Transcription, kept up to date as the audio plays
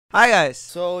Hi guys,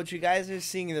 so what you guys are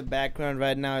seeing in the background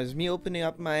right now is me opening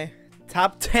up my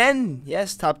top 10,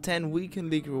 yes, top 10 weekend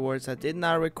league rewards. I did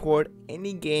not record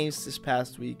any games this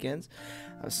past weekend.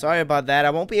 I'm sorry about that. I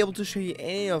won't be able to show you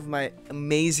any of my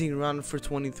amazing run for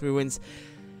 23 wins,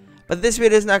 but this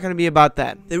video is not going to be about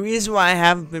that. The reason why I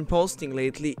haven't been posting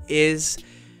lately is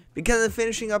because I'm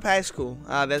finishing up high school.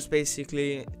 That's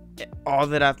basically all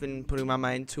that I've been putting my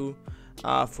mind to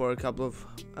for a couple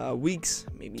of weeks,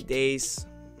 maybe days,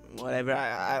 whatever.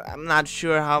 I'm not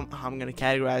sure how I'm gonna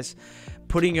categorize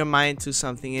putting your mind to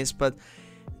something is, but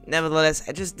nevertheless,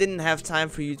 I just didn't have time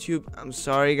for YouTube. I'm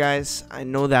sorry guys, I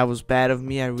know that was bad of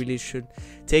me. I really should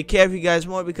take care of you guys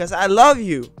more because I love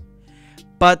you.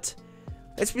 But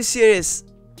let's be serious,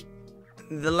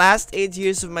 the last 8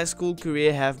 years of my school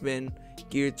career have been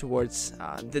geared towards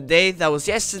the day that was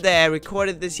yesterday. I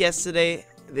recorded this yesterday.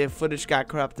 The footage got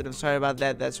corrupted. I'm sorry about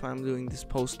that. That's why I'm doing this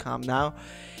post-com now.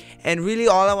 And really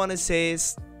all I want to say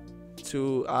is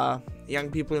to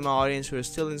young people in my audience who are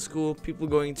still in school, people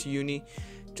going to uni,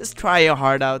 just try your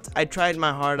heart out. I tried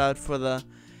my heart out for the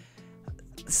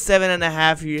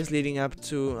 7.5 years leading up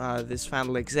to this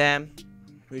final exam,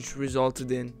 which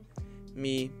resulted in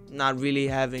me not really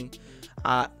having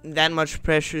that much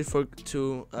pressure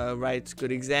to write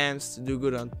good exams, to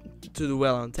do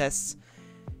well on tests.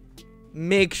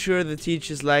 Make sure the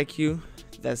teachers like you.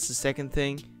 That's the second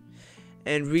thing.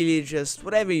 And really just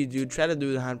whatever you do, try to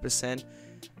do it 100%.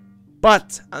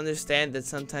 But understand that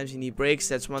sometimes you need breaks.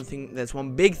 That's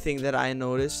one big thing that I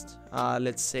noticed,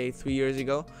 let's say 3 years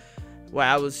ago, where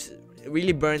I was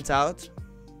really burnt out.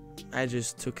 I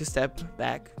just took a step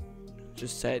back,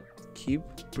 just said, keep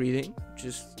breathing,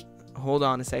 just hold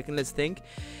on a second, let's think.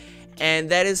 And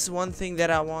that is one thing that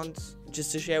I want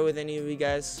just to share with any of you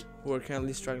guys who are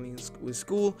currently struggling with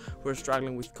school, who are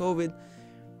struggling with COVID.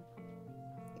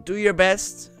 Do your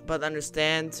best, but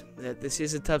understand that this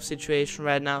is a tough situation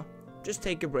right now. Just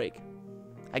take a break.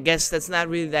 I guess that's not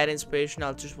really that inspirational.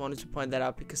 I just wanted to point that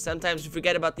out because sometimes you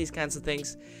forget about these kinds of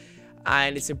things,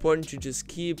 and it's important to just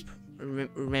keep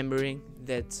remembering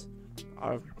that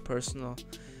our personal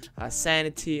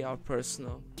sanity, our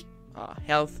personal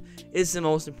health is the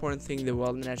most important thing in the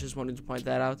world, and I just wanted to point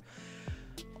that out.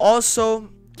 Also,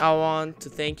 I want to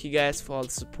thank you guys for all the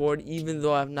support, even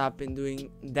though I've not been doing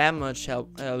that much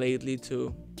help lately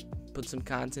to put some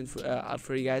content out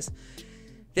for you guys.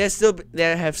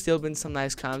 There have still been some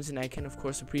nice comments, and I can of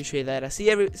course appreciate that. I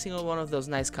see every single one of those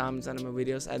nice comments under my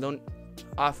videos. I don't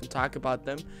often talk about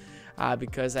them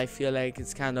because I feel like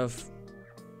it's kind of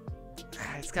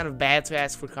bad to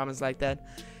ask for comments like that.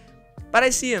 But I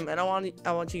see them, and I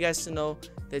want you guys to know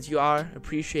that you are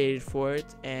appreciated for it,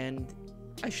 and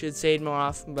I should say it more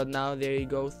often, but now there you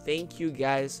go. Thank you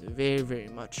guys very, very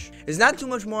much. There's not too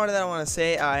much more that I want to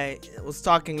say. I was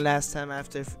talking last time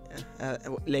after,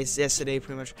 yesterday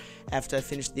pretty much, after I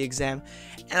finished the exam,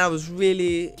 and I was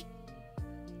really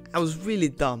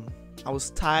dumb. I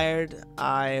was tired,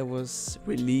 I was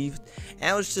relieved, and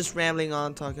I was just rambling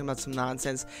on talking about some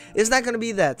nonsense. It's not going to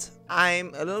be that.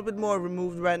 I'm a little bit more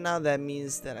removed right now. That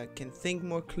means that I can think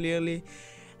more clearly.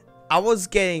 I was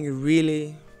getting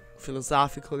really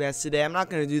philosophical yesterday. I'm not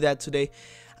going to do that today.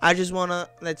 I just want to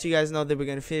let you guys know that we're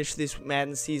going to finish this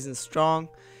Madden season strong.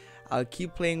 I'll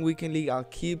keep playing Weekend League. I'll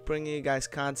keep bringing you guys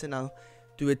content. I'll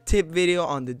do a tip video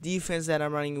on the defense that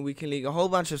I'm running in Weekend League. A whole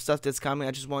bunch of stuff that's coming.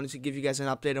 I just wanted to give you guys an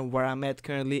update on where I'm at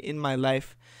currently in my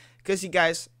life, because you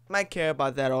guys might care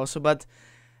about that also. But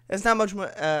there's not much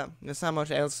more. There's not much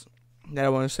else that I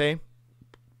want to say.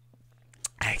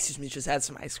 Excuse me, just had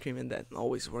some ice cream, and that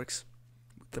always works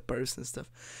with the burst and stuff.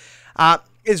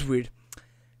 It's weird.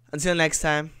 Until next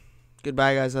time,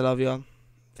 goodbye guys. I love y'all.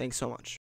 Thanks so much.